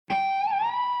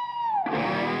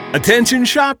Attention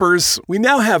shoppers, we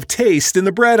now have taste in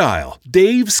the bread aisle.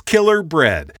 Dave's Killer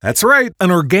Bread. That's right,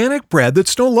 an organic bread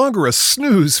that's no longer a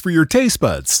snooze for your taste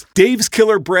buds. Dave's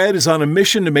Killer Bread is on a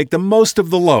mission to make the most of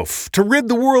the loaf, to rid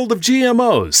the world of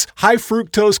GMOs, high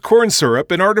fructose corn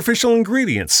syrup, and artificial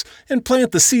ingredients, and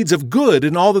plant the seeds of good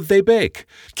in all that they bake.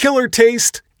 Killer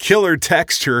taste, killer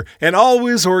texture, and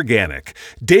always organic.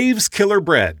 Dave's Killer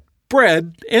Bread.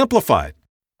 Bread amplified.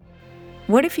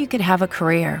 What if you could have a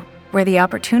career where the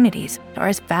opportunities are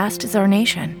as vast as our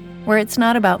nation, where it's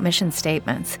not about mission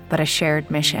statements, but a shared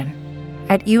mission?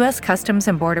 At U.S. Customs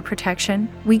and Border Protection,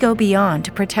 we go beyond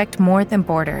to protect more than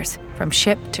borders. From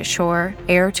ship to shore,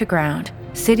 air to ground,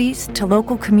 cities to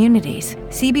local communities,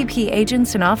 CBP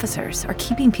agents and officers are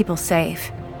keeping people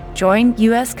safe. Join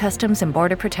U.S. Customs and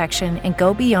Border Protection and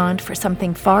go beyond for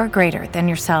something far greater than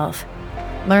yourself.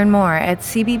 Learn more at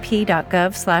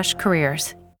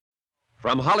cbp.gov/careers.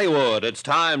 From Hollywood, it's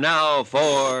time now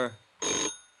for...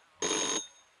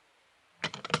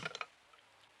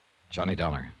 Johnny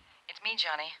Dollar. It's me,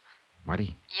 Johnny.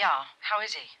 Marty? Yeah, how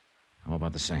is he? How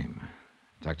about the same?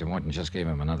 Dr. Morton just gave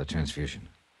him another transfusion.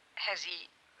 Has he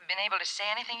been able to say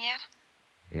anything yet?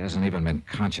 He hasn't even been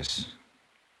conscious.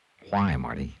 Why,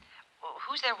 Marty? Well,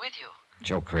 who's there with you?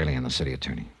 Joe Crayley and the city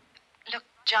attorney. Look,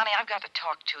 Johnny, I've got to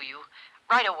talk to you.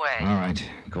 Right away. All right,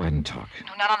 go ahead and talk.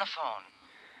 No, not on the phone.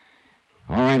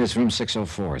 All right, it's room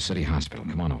 604, City Hospital.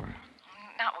 Come on over.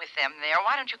 Not with them there.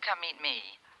 Why don't you come meet me?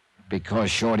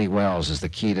 Because Shorty Wells is the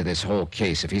key to this whole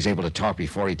case. If he's able to talk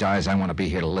before he dies, I want to be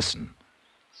here to listen.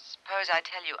 Suppose I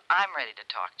tell you I'm ready to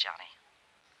talk, Johnny.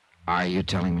 Are you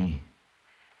telling me?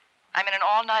 I'm in an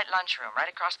all-night lunchroom right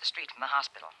across the street from the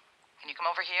hospital. Can you come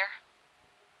over here?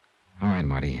 All right,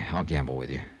 Marty, I'll gamble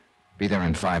with you. Be there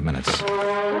in 5 minutes.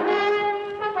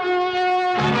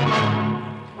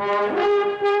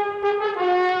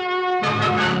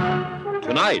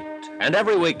 Tonight, and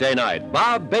every weekday night,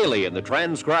 Bob Bailey in the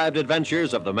transcribed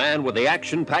adventures of the man with the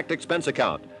action-packed expense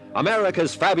account.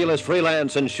 America's fabulous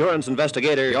freelance insurance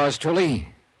investigator. Yours truly,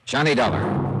 Johnny Dollar.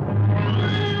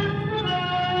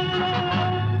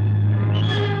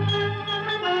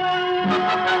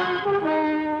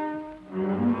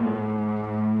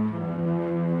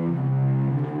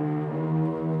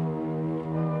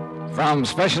 From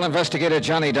Special Investigator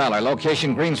Johnny Dollar,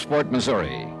 location Greensport,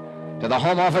 Missouri, to the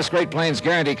Home Office Great Plains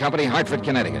Guarantee Company, Hartford,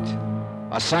 Connecticut.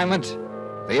 Assignment,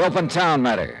 the Open Town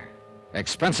Matter.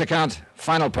 Expense account,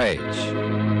 final page.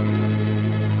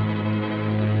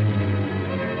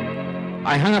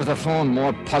 I hung up the phone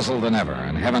more puzzled than ever,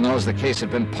 and heaven knows the case had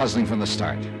been puzzling from the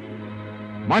start.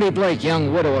 Marty Blake,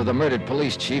 young widow of the murdered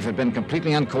police chief, had been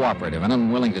completely uncooperative and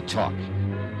unwilling to talk.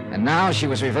 And now she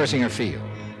was reversing her field.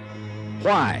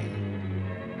 Why?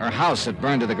 Her house had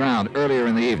burned to the ground earlier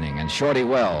in the evening, and Shorty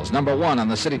Wells, number one on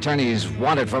the city attorney's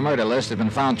wanted for murder list, had been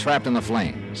found trapped in the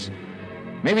flames.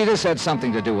 Maybe this had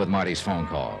something to do with Marty's phone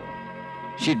call.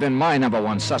 She'd been my number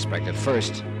one suspect at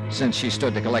first, since she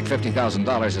stood to collect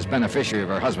 $50,000 as beneficiary of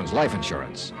her husband's life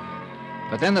insurance.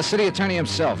 But then the city attorney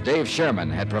himself, Dave Sherman,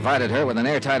 had provided her with an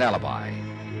airtight alibi,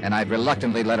 and I'd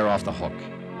reluctantly let her off the hook.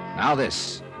 Now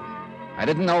this. I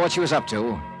didn't know what she was up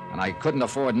to, and I couldn't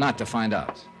afford not to find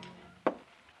out.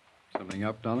 Something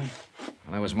up, Dolly?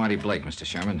 Well, that was Marty Blake, Mr.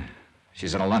 Sherman.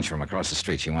 She's in a lunchroom across the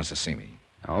street. She wants to see me.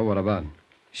 Oh, what about?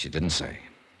 She didn't say.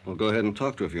 Well, go ahead and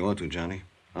talk to her if you want to, Johnny.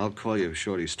 I'll call you if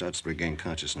Shorty starts to regain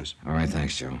consciousness. All right,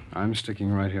 thanks, Joe. I'm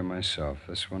sticking right here myself.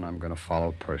 This one I'm going to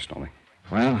follow personally.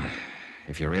 Well,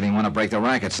 if you really want to break the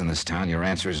rackets in this town, your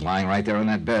answer is lying right there in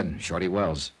that bed, Shorty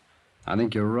Wells. I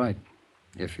think you're right,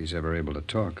 if he's ever able to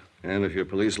talk. And if your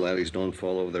police laddies don't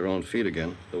fall over their own feet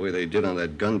again, the way they did on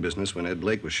that gun business when Ed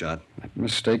Blake was shot. That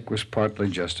mistake was partly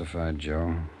justified,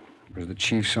 Joe. It was the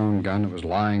chief's own gun that was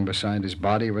lying beside his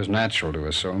body. It was natural to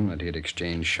assume that he'd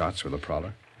exchanged shots with a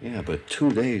prowler. Yeah, but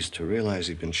 2 days to realize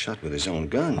he'd been shot with his own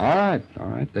gun. All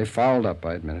right. They fouled up,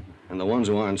 I admit it. And the ones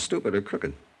who aren't stupid are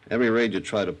crooked. Every raid you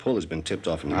try to pull has been tipped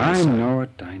off from the I inside. know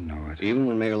it. Even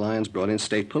when Mayor Lyons brought in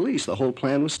state police, the whole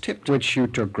plan was tipped. Which you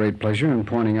took great pleasure in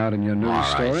pointing out in your news All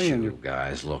story. right, and you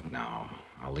guys, look now.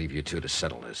 I'll leave you two to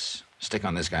settle this. Stick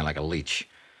on this guy like a leech.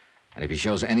 And if he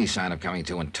shows any sign of coming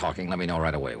to and talking, let me know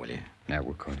right away, will you? Yeah,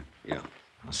 we're good. Yeah.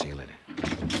 I'll see you later.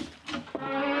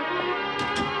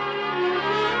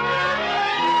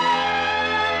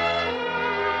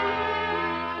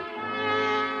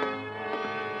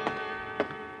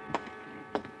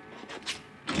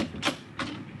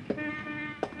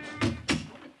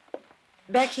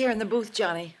 Back here in the booth,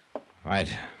 Johnny.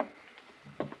 Right.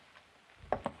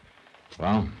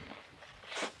 Well,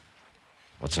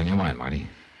 what's on your mind, Marty?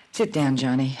 Sit down,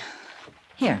 Johnny.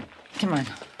 Here, come on.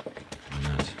 Why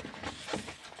not?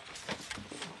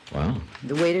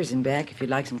 The waiter's in back if you'd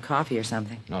like some coffee or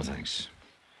something. No, thanks.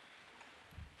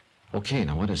 Okay,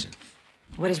 now what is it?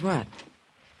 What is what?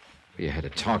 You had to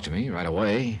talk to me right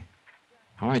away.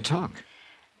 How I talk?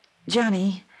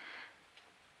 Johnny,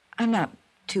 I'm not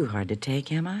too hard to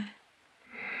take, am I?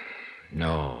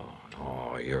 No,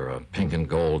 you're a pink and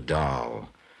gold doll.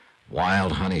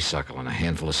 Wild honeysuckle and a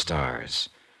handful of stars.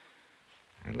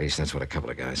 At least that's what a couple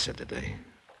of guys said today.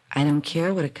 I don't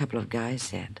care what a couple of guys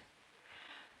said.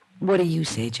 What do you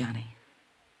say, Johnny?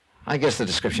 I guess the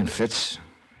description fits,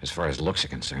 as far as looks are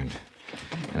concerned.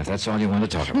 And if that's all you want to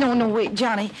talk about... No, wait,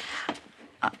 Johnny.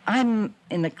 I'm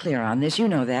in the clear on this. You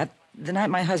know that. The night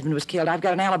my husband was killed, I've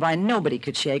got an alibi nobody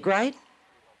could shake, right?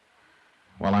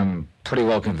 Well, I'm pretty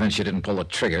well convinced you didn't pull the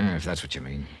trigger, if that's what you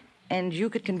mean. And you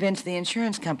could convince the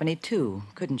insurance company, too,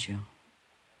 couldn't you?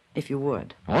 If you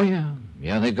would. Oh, yeah.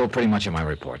 Yeah, they'd go pretty much on my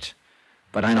report.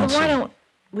 But I don't see... Why don't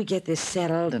we get this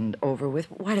settled and over with?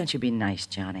 Why don't you be nice,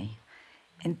 Johnny,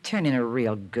 and turn in a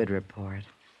real good report?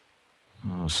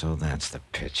 Oh, so that's the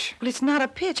pitch. Well, it's not a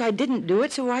pitch. I didn't do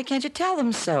it, so why can't you tell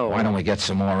them so? Why don't we get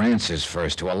some more answers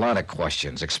first to a lot of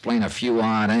questions? Explain a few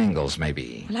odd angles,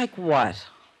 maybe. Like what?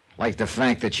 Like the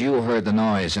fact that you heard the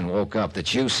noise and woke up,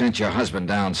 that you sent your husband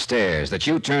downstairs, that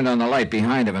you turned on the light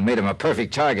behind him and made him a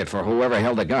perfect target for whoever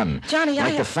held the gun. Johnny,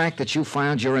 Like the fact that you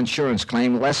filed your insurance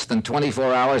claim less than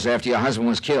 24 hours after your husband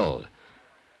was killed.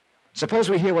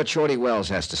 Suppose we hear what Shorty Wells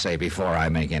has to say before I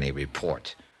make any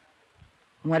report.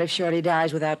 What if Shorty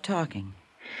dies without talking?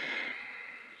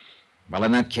 Well,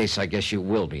 in that case, I guess you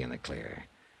will be in the clear.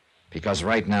 Because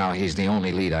right now, he's the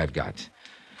only lead I've got.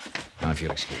 Now, if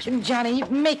you'll excuse me. Johnny,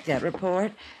 make that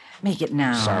report. Make it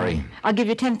now. Sorry. I'll give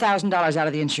you $10,000 out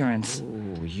of the insurance.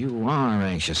 Oh, you are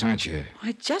anxious, aren't you?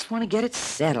 I just want to get it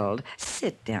settled.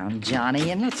 Sit down, Johnny,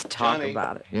 and let's talk Johnny.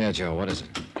 about it. Yeah, Joe, what is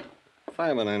it?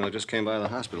 Fireman I know just came by the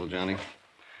hospital, Johnny.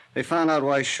 They found out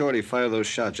why Shorty fired those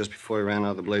shots just before he ran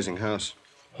out of the blazing house.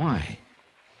 Why?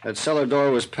 That cellar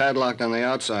door was padlocked on the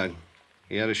outside.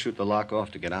 He had to shoot the lock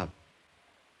off to get out.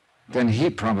 Then he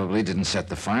probably didn't set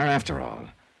the fire after all.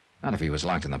 Not if he was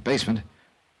locked in the basement.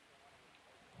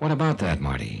 What about that,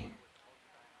 Marty?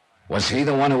 Was he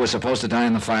the one who was supposed to die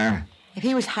in the fire? If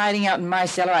he was hiding out in my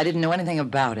cellar, I didn't know anything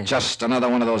about it. Just another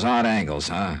one of those odd angles,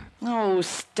 huh? Oh,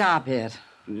 stop it.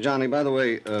 Johnny, by the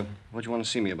way, what you want to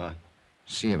see me about?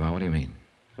 See about, what do you mean?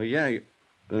 Well, yeah,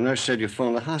 the nurse said you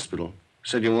phoned the hospital.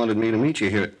 Said you wanted me to meet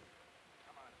you here.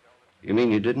 You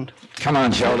mean you didn't? Come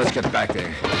on, Joe, let's get back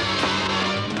there.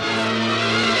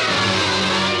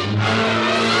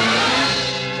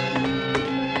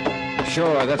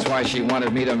 Sure, that's why she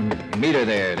wanted me to meet her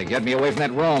there, to get me away from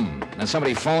that room. And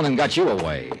somebody phoned and got you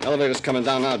away. Elevator's coming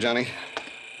down now, Johnny.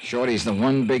 Shorty's the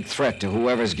one big threat to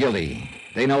whoever's guilty.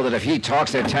 They know that if he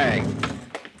talks, they're tagged.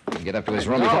 We can get up to his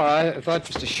room. No, I thought...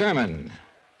 Mr. Sherman,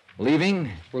 leaving?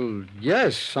 Well,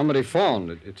 yes, somebody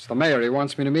phoned. It's the mayor. He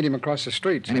wants me to meet him across the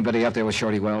street. Anybody out there with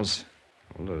Shorty Wells?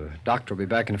 Well, the doctor will be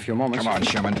back in a few moments. Come on,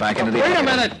 Sherman, back into the... Wait a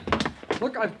minute!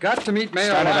 Look, I've got to meet Mayor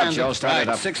Start it up, Lyons. Joe, start it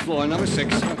up. Sixth floor, number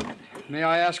 6. May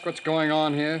I ask what's going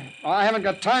on here? I haven't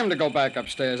got time to go back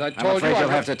upstairs. I I'm told afraid you... you'll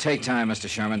have to take time, Mr.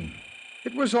 Sherman.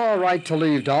 It was all right to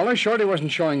leave, Dollar. Shorty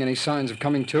wasn't showing any signs of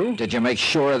coming to. Did you make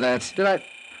sure of that? Did I...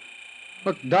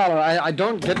 Look, Dollar, I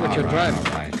don't get what you're driving.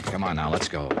 All right. Come on now, let's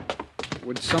go.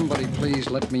 Would somebody please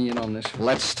let me in on this?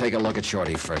 Let's take a look at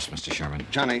Shorty first, Mr. Sherman.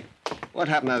 Johnny, what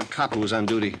happened to that cop who was on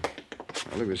duty?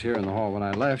 Well, he was here in the hall when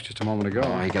I left just a moment ago.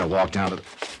 Oh, you gotta walk down to the...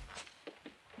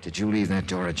 Did you leave that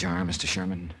door ajar, Mr.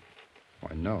 Sherman?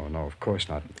 Why, no, of course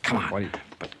not. Come on, Why do you...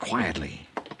 but quietly.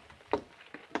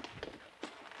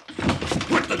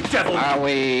 What the devil? Are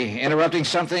we interrupting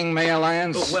something, Mayor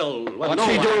Lyons? What's What's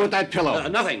he doing with that pillow?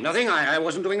 Nothing. I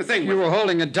wasn't doing a thing. You were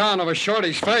holding it down over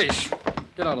Shorty's face.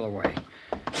 Get out of the way.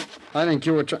 I think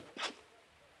you were trying...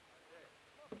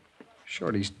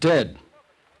 Shorty's dead.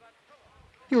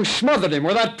 You smothered him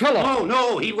with that pillow. Oh,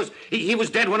 no, he was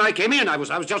dead when I came in. I was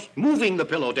just moving the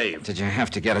pillow, Dave. Did you have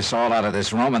to get us all out of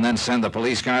this room and then send the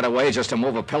police guard away just to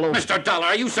move a pillow? Mr. Dollar,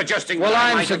 are you suggesting Well, that I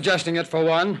I'm might have- suggesting it for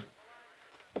one.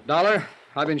 Dollar,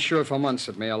 I've been sure for months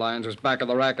that Mayor Lyons was back of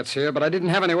the rackets here, but I didn't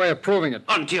have any way of proving it.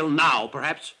 Until now,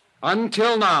 perhaps?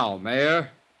 Until now,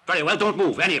 Mayor. Very well, don't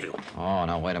move, any of you. Oh,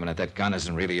 now, wait a minute. That gun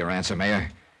isn't really your answer, Mayor.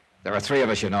 There are 3 of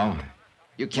us, you know.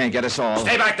 You can't get us all.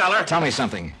 Stay back, Dollar. Tell me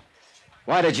something.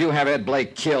 Why did you have Ed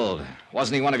Blake killed?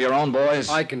 Wasn't he one of your own boys?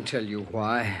 I can tell you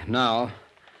why, now.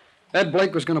 Ed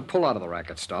Blake was going to pull out of the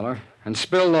rackets, Dollar, and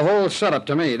spill the whole setup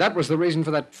to me. That was the reason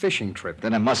for that fishing trip.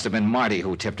 Then it must have been Marty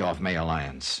who tipped off Mayor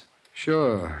Lyons.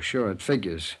 Sure, it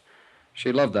figures.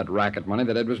 She loved that racket money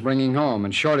that Ed was bringing home,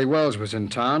 and Shorty Wells was in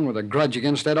town with a grudge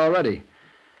against Ed already.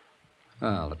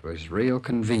 Well, it was real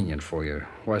convenient for you,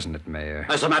 wasn't it, Mayor?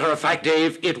 As a matter of fact,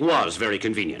 Dave, it was very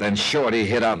convenient. Then Shorty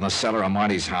hid out in the cellar of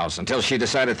Marty's house until she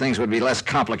decided things would be less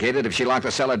complicated if she locked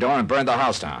the cellar door and burned the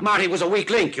house down. Marty was a weak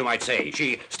link, you might say.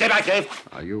 Stay back, Dave.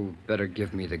 You better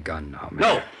give me the gun now, Mayor.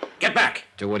 No, get back.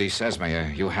 Do what he says,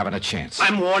 Mayor. You haven't a chance.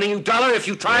 I'm warning you, Dollar, if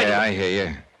you try Yeah, I hear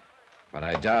you. But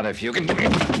I doubt if you can...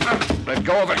 Let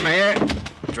go of it, Mayor.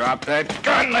 Drop that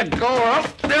gun. Let go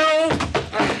of... No!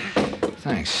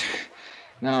 Thanks.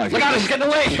 Now, if Look you... out, he's getting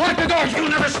away. Lock the doors. You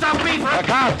never stop me from... Look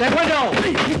out, that window!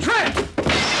 You tripped.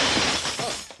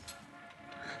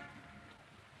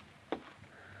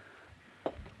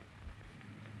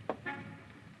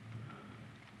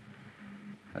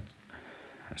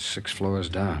 That's 6 floors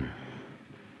down.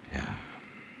 Yeah.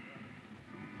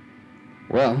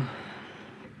 Well,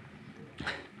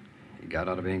 he got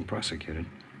out of being prosecuted.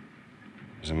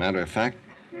 As a matter of fact,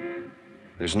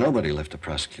 there's nobody left to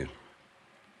prosecute.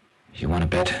 You want to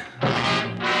bet?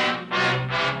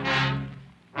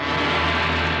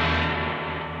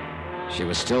 She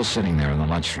was still sitting there in the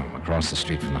lunchroom across the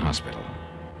street from the hospital.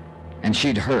 And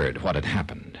she'd heard what had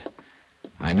happened.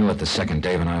 I knew it the second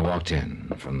Dave and I walked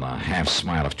in, from the half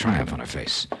smile of triumph on her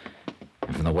face,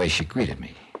 and from the way she greeted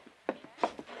me.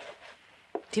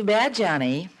 Too bad,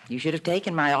 Johnny. You should have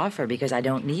taken my offer because I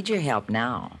don't need your help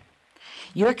now.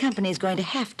 Your company's going to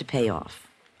have to pay off.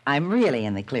 I'm really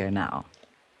in the clear now.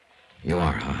 You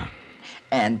are, huh?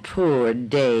 And poor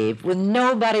Dave, with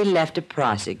nobody left to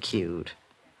prosecute.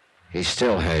 He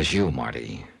still has you,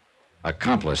 Marty.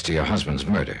 Accomplice to your husband's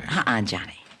murder.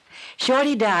 Johnny.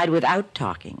 Shorty died without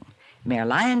talking. Mayor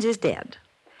Lyons is dead.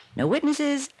 No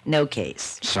witnesses, no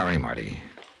case. Sorry, Marty.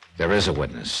 There is a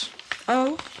witness.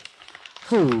 Oh?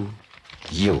 Who?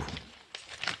 You.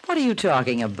 What are you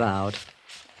talking about?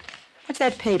 What's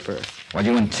that paper? Well,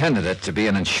 you intended it to be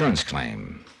an insurance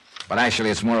claim. But actually,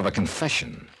 it's more of a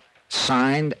confession.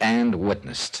 Signed and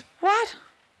witnessed. What?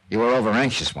 You were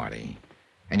over-anxious, Marty.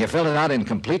 And you filled it out in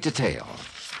complete detail.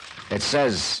 It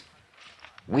says,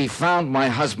 we found my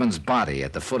husband's body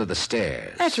at the foot of the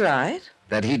stairs. That's right.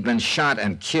 That he'd been shot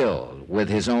and killed with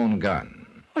his own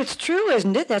gun. Well, it's true,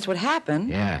 isn't it? That's what happened.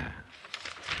 Yeah.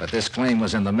 But this claim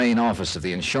was in the main office of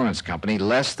the insurance company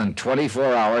less than 24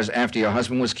 hours after your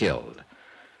husband was killed.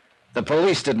 The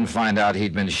police didn't find out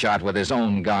he'd been shot with his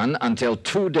own gun until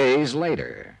 2 days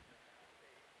later.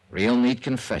 Real neat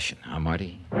confession, huh,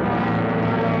 Marty?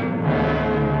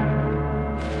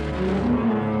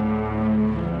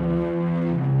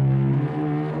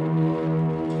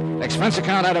 Expense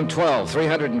account item 12,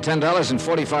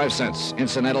 $310.45.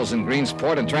 Incidentals in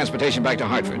Greensport and transportation back to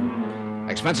Hartford.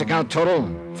 Expense account total,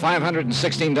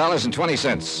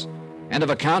 $516.20. End of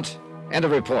account, end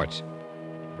of report.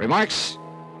 Remarks?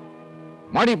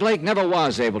 Marty Blake never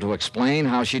was able to explain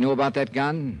how she knew about that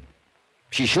gun.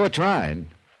 She sure tried.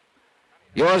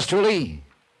 Yours truly,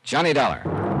 Johnny Dollar.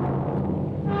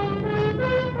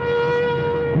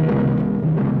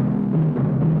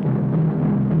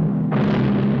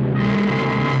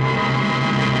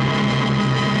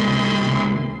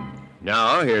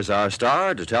 Now, here's our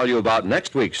star to tell you about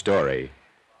next week's story.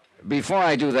 Before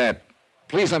I do that,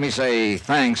 please let me say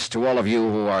thanks to all of you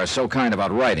who are so kind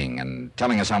about writing and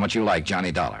telling us how much you like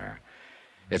Johnny Dollar.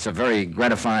 It's a very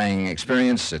gratifying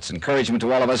experience. It's encouragement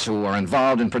to all of us who are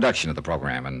involved in production of the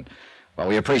program, and, well,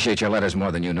 we appreciate your letters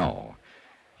more than you know.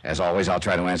 As always, I'll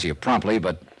try to answer you promptly,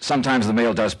 but sometimes the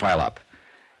mail does pile up.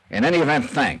 In any event,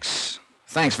 thanks.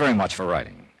 Thanks very much for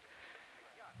writing.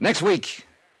 Next week,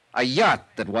 a yacht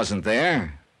that wasn't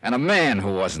there and a man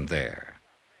who wasn't there.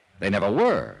 They never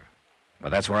were,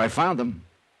 but that's where I found them.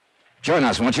 Join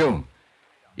us, won't you?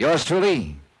 Yours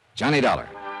truly, Johnny Dollar.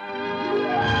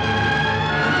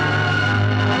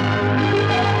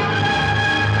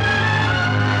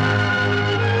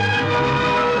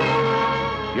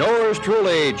 Yours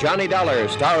truly, Johnny Dollar,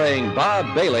 starring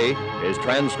Bob Bailey, is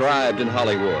transcribed in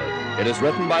Hollywood. It is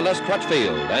written by Les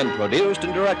Crutchfield and produced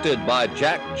and directed by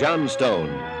Jack Johnstone.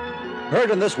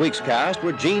 Heard in this week's cast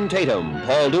were Gene Tatum,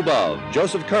 Paul Dubov,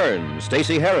 Joseph Kern,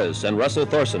 Stacey Harris, and Russell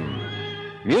Thorson.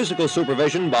 Musical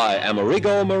supervision by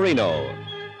Amerigo Marino.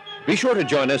 Be sure to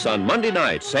join us on Monday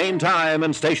night, same time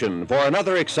and station, for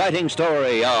another exciting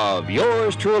story of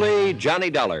Yours truly, Johnny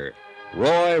Dollar.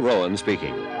 Roy Rowan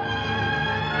speaking.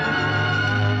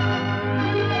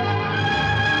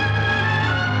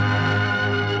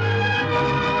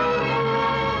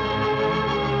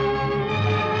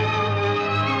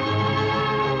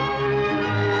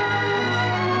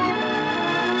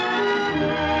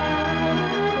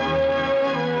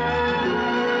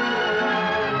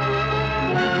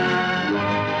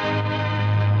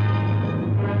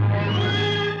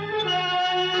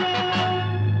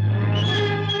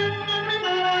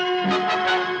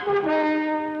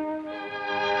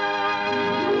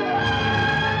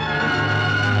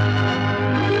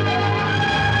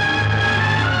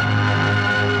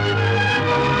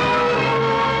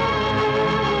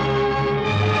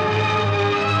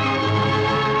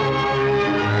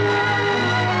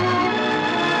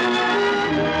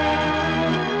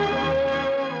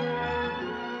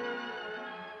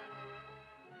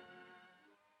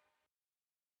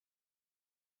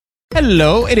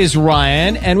 Hello, it is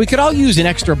Ryan, and we could all use an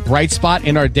extra bright spot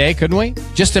in our day, couldn't we?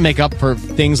 Just to make up for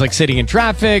things like sitting in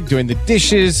traffic, doing the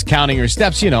dishes, counting your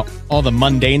steps, all the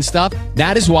mundane stuff.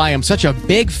 That is why I'm such a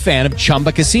big fan of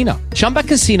Chumba Casino. Chumba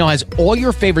Casino has all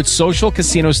your favorite social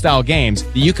casino-style games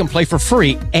that you can play for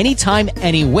free anytime,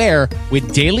 anywhere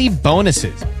with daily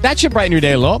bonuses. That should brighten your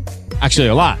day a little. Actually,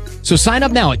 a lot. So sign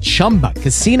up now at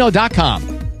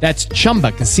ChumbaCasino.com. That's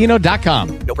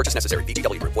ChumbaCasino.com. No purchase necessary.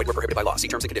 VGW Group. Void where prohibited by law. See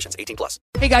terms and conditions. 18+.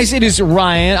 Hey guys, it is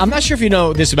Ryan. I'm not sure if you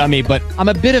know this about me, but I'm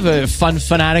a bit of a fun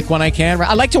fanatic when I can.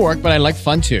 I like to work, but I like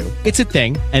fun too. It's a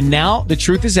thing. And now the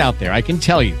truth is out there. I can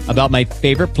tell you about my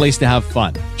favorite place to have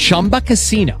fun. Chumba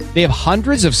Casino. They have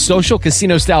hundreds of social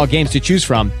casino style games to choose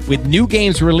from with new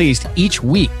games released each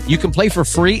week. You can play for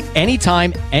free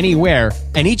anytime, anywhere.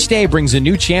 And each day brings a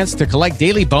new chance to collect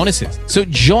daily bonuses. So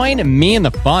join me in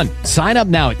the fun. Sign up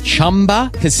now at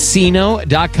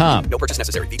ChumbaCasino.com. No purchase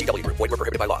necessary. VGW Group. Void where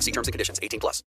prohibited by law. See terms and conditions. 18+.